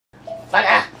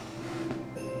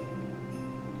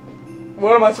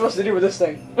What am I supposed to do with this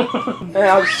thing? And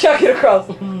I'll chuck it across.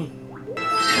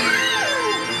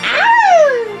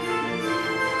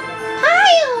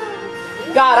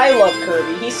 God, I love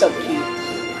Kirby. He's so cute.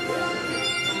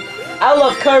 I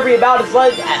love Kirby about as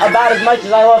much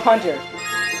as I love Hunter.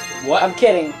 What? I'm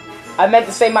kidding. I meant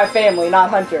to say my family, not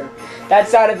Hunter. That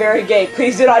sounded very gay.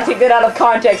 Please do not take that out of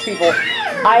context, people.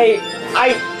 I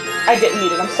didn't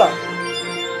mean it. I'm sorry.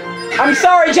 I'm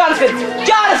sorry, Jonathan.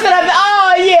 Jonathan,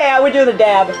 oh yeah, we're doing the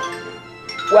dab.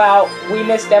 Wow, we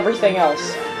missed everything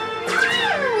else.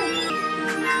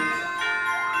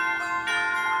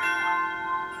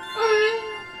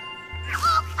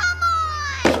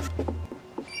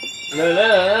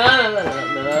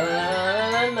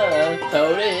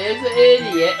 Toad is an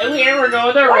idiot, and we ever go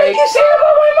to the race. What did you say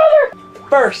about my mother?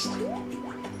 First.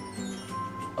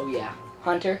 Oh yeah,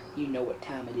 Hunter, you know what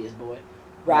time it is, boy.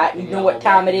 Right? You know what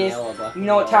time it is. You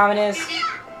know what time it is.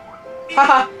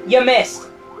 Haha, you missed.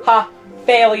 Ha,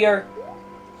 failure.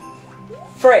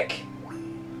 Frick.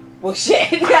 Well,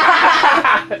 shit.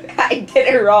 I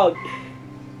did it wrong.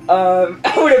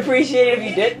 I would appreciate it if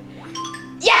you did.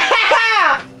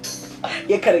 Yeah!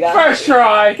 You could have got it. First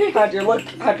try! Hunter, look,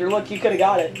 you could have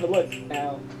got it. But look,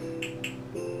 now.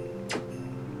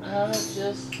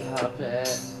 Just stop it.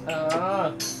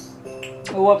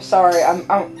 Whoops, sorry.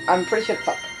 I'm pretty sure.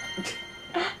 Fuck.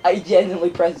 I genuinely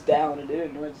pressed down and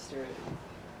didn't register it.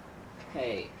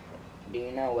 Hey, do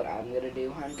you know what I'm gonna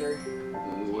do, Hunter?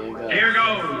 Here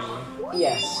goes!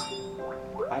 Yes.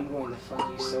 I'm going to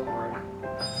fuck you so hard.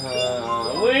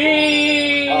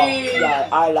 Wee! Oh, yeah,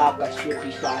 I like a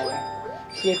slippy shire.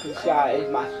 Slippy shire is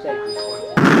my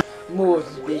favorite. Move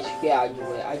this bitch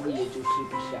graduate. I need to do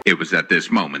slippy shire. It was at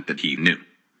this moment that he knew.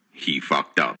 He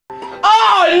fucked up.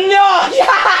 Oh, no!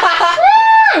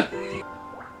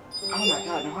 Oh my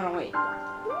god, no, hold on, wait.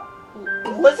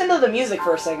 Listen to the music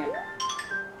for a second.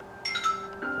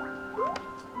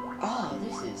 Oh,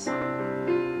 this is...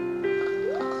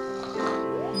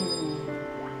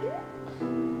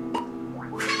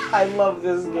 I love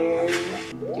this game.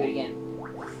 Do it again.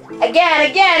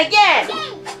 Again!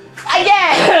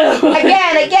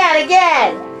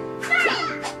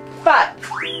 Fuck.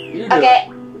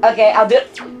 Okay, I'll do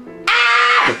it.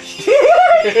 Ah!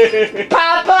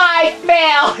 Papa, I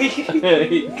failed!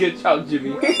 Good job,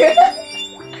 Jimmy.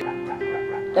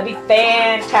 That'd be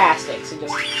fantastic. So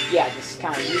just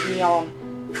kind of yeet me on.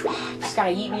 Just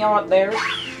kind of yeet me on up there. There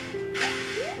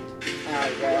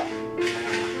we go.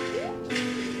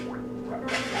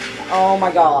 Oh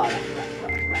my god.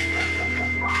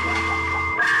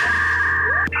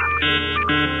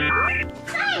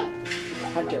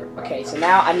 Hunter, okay, so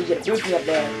now I need you to boost me up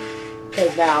there.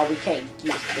 Because now we can't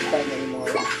use the thing anymore.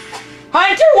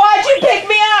 Hunter, why'd you pick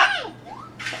me up?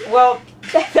 Well,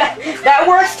 that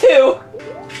works too.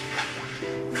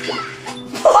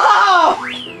 Fluff!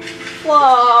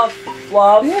 Fluff.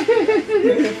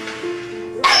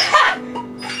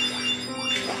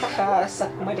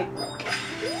 Suck my dick.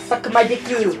 Suck my dick.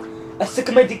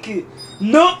 Suck my dick.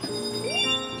 Nope.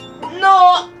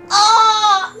 No. No.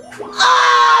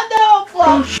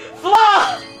 Fluff.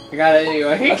 Fluff. I got it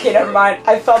anyway. Okay, never mind.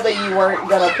 I felt that you weren't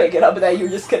gonna pick it up and that you were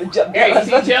just gonna jump down. Hey, you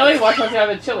see chili? Watch out, have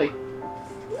a chili.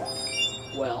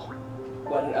 Well,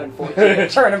 what an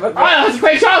unfortunate turn of events. Alright, let's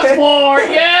play child support!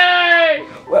 Yay!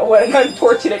 What an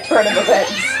unfortunate turn of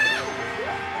events.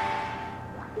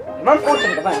 In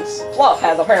unfortunate events, Fluff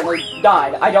has apparently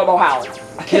died. I don't know how.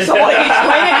 Can somebody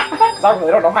explain it? Because I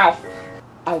really don't know how.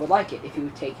 I would like it if you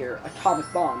would take your atomic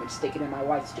bomb and stick it in my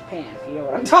wife's Japan, if you know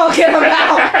what I'm talking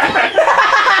about.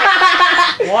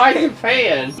 Why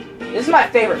Japan? This is my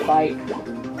favorite fight.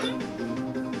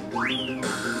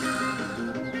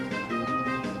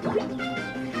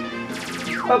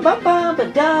 A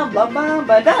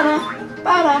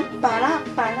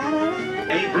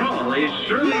brawl is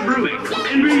surely brewing.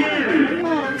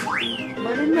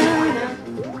 And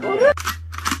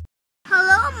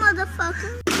Hello,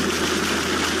 motherfucker.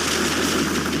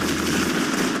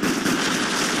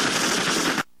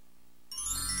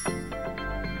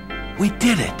 We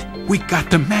did it! We got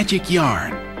the magic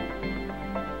yarn!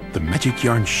 The magic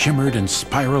yarn shimmered and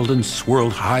spiraled and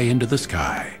swirled high into the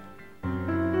sky.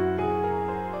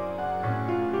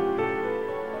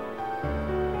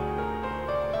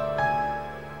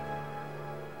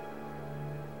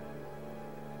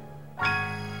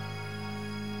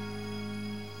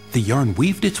 The yarn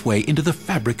weaved its way into the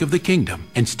fabric of the kingdom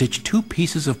and stitched two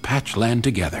pieces of patch land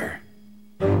together.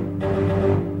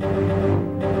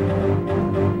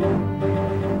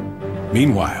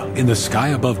 Meanwhile, in the sky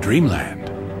above Dreamland,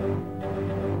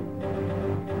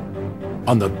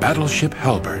 On the battleship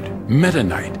Halberd, Meta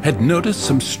Knight had noticed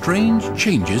some strange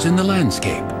changes in the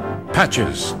landscape.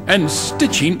 Patches and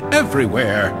stitching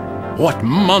everywhere. What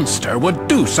monster would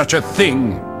do such a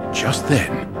thing? Just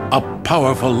then, a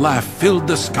powerful laugh filled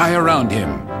the sky around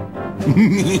him.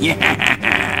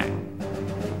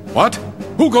 What?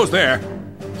 Who goes there?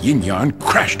 Yin Yarn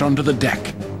crashed onto the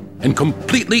deck and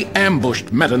completely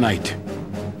ambushed Meta Knight.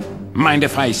 Mind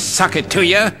if I suck it to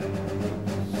you?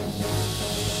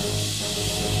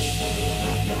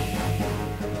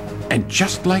 And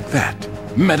just like that,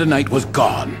 Meta Knight was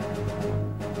gone.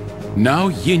 Now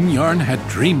Yin Yarn had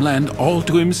Dreamland all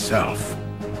to himself.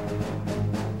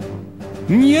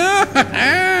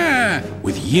 Yeah!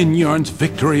 With Yin Yarn's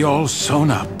victory all sewn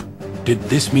up, did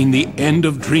this mean the end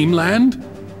of Dreamland?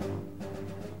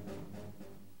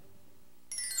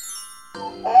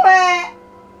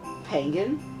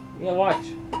 Penguin? Yeah, watch.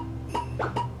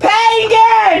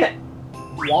 Penguin!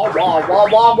 Wah wah wah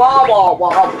wah wah wah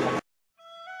wah.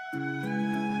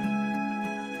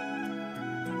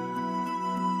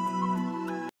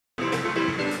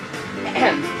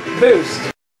 Boost.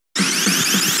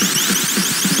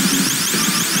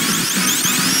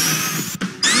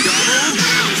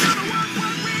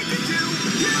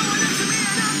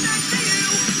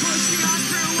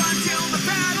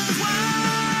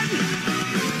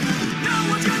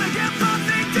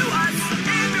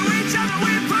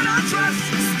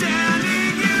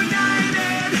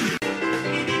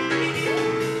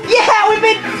 Yeah, we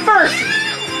made first!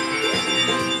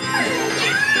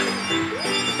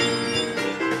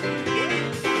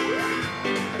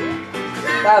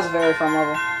 That was a very fun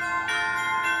level.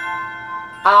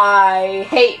 I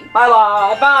hate my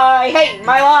life, I hate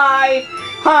my life!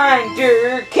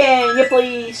 Hunter, can you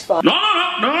please fuck? No,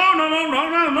 no, no, no, no, no,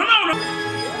 no, no, no, no.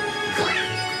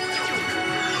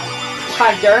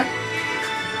 Hunter?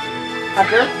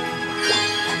 Hunter?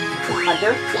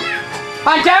 Hunter?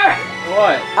 Hunter!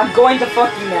 What? I'm going to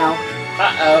fuck you now.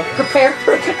 Uh-oh. Prepare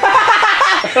for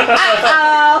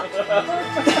Uh-oh!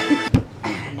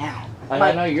 Now.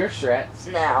 I know your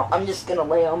strats. Now, I'm just gonna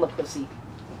lay on the pussy.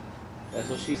 That's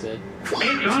what she said. It's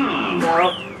on.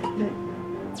 No.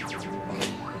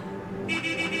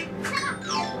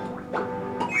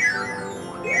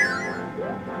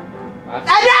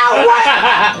 Now what?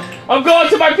 I'm going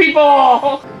to my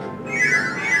people!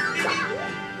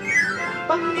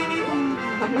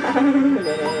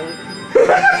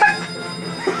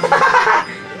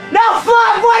 No,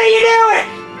 Fluff! What are you doing?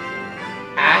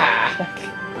 Ah.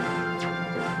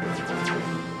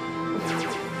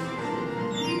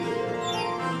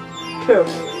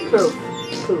 Poof, poof,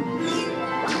 poof.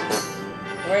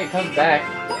 Wait, it comes back.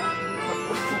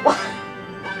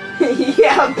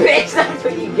 Yeah, bitch, that's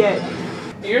what you get.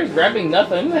 You're just grabbing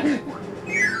nothing.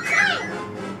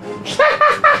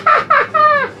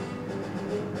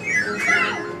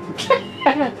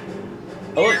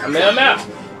 Oh look, I made a map.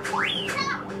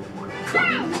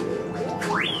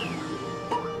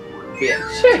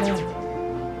 Bitch.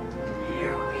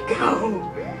 Here we go.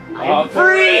 Oh, I'm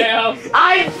free! real.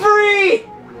 I'm free!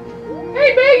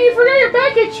 Hey, babe, you forgot your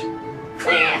package.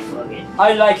 Yeah, fuck it.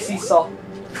 I like seesaw.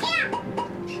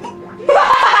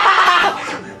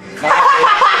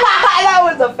 That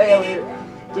was a failure.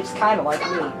 It's kind of like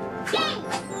me.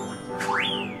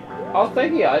 Oh,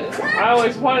 thank you. I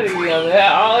always wanted to be on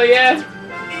that. Oh, yeah.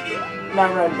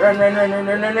 Now run.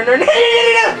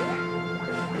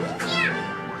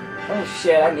 Oh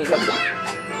shit, I need him.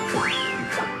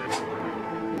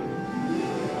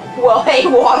 Well, hey,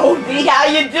 Waddle Dee, how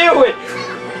you doing?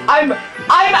 I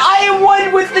am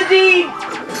one with the D.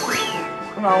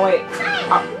 No, wait.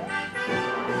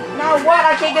 No, what?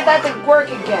 I can't get that to work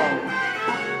again.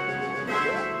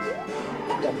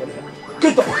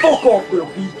 Get the fuck off,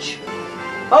 little beach.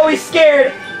 Oh, he's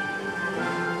scared.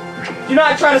 Do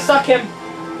not try to suck him.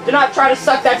 Do not try to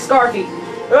suck that Scarfy.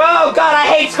 Oh, God, I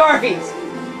hate Scarfies.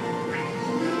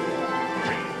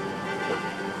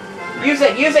 Use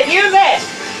it, use it, use it!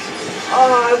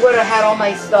 Oh, I would have had all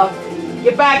my stuff.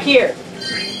 Get back here.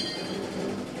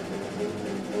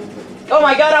 Oh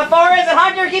my God, how far is it,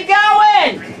 Hunter? Keep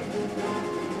going!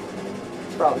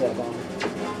 It's probably that long.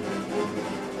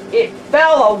 It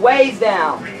fell a ways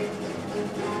down.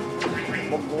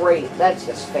 Well, great. That's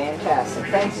just fantastic.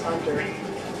 Thanks, Hunter.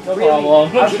 No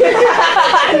problem.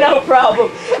 No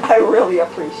problem. I really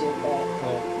appreciate that.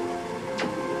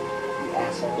 You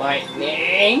asshole.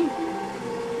 Lightning.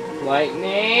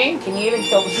 Lightning. Can you even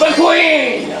kill the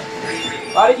McQueen!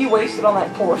 Why did you waste it on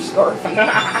that poor Scarfy?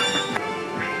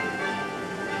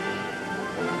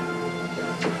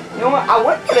 You know what? I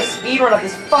want to get a speedrun of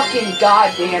this fucking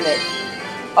goddamn it.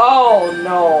 Oh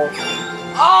no.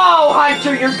 Oh,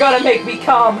 Hunter, you're gonna make me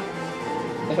come.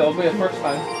 It'll be the first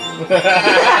time.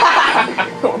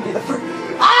 It won't be the first.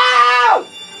 Ow!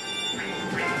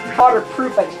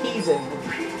 Waterproof adhesive.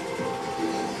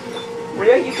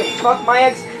 Rhea, you can fuck my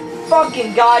ex.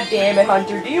 Fucking goddamn it,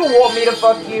 Hunter. Do you want me to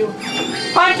fuck you?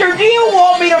 Hunter, do you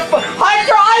want me to fuck?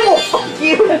 Hunter, I will fuck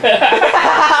you.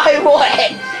 I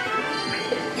would.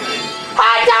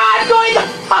 Hunter, I'm going to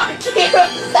fuck you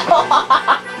so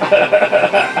hard.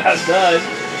 I'm done.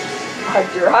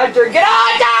 Hunter, get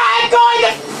on! I'm going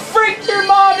to freak your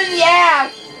mom in the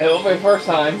ass. It won't be the first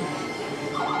time.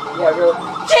 Yeah, really.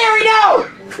 Jerry, no!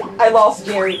 I lost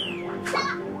Jerry.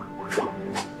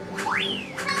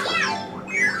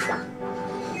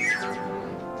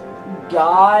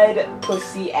 God,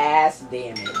 pussy ass,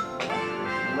 damn it.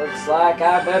 Looks like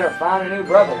I better find a new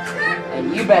brother.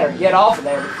 And you better get off of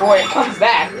there before it comes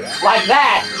back. Like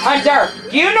that. Hunter,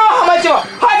 do you know how much of a...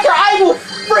 Hunter, I will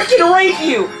freaking rape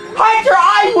you! Hunter,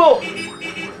 I will...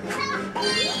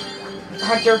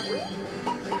 Hunter.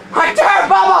 Hunter,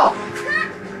 Bubba!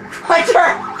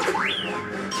 Hunter!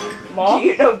 Mom? Do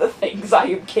you know the things I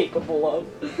am capable of?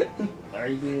 Are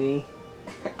you me?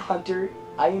 Hunter,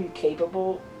 I am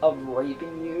capable of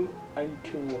raping you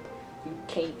until you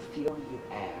can't feel your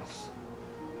ass.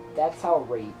 That's how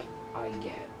rape I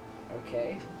get,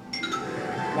 okay?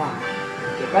 Now,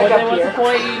 get back up What's here. the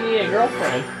point? You need a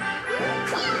girlfriend.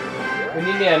 We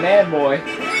need a mad boy.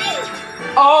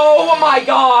 Oh my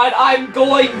god, I'm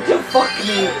going to fuck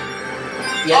me.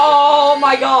 Yep. Oh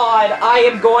my god, I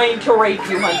am going to rape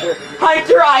you, Hunter.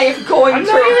 Hunter, I am going I'm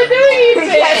to... not even doing anything!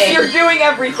 Yes, you're doing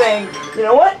everything! You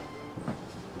know what?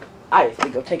 I have to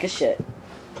go take a shit.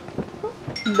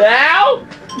 Now?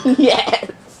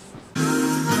 Yes!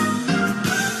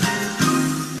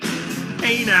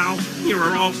 Hey now, you're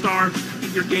an all-star.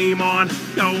 Get your game on.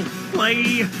 Go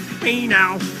play. Hey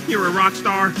now, you're a rock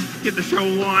star. Get the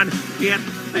show on. Get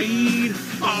paid.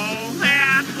 All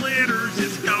that glitters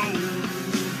is gold.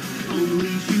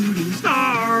 Only shooting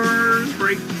stars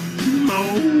break the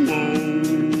mold.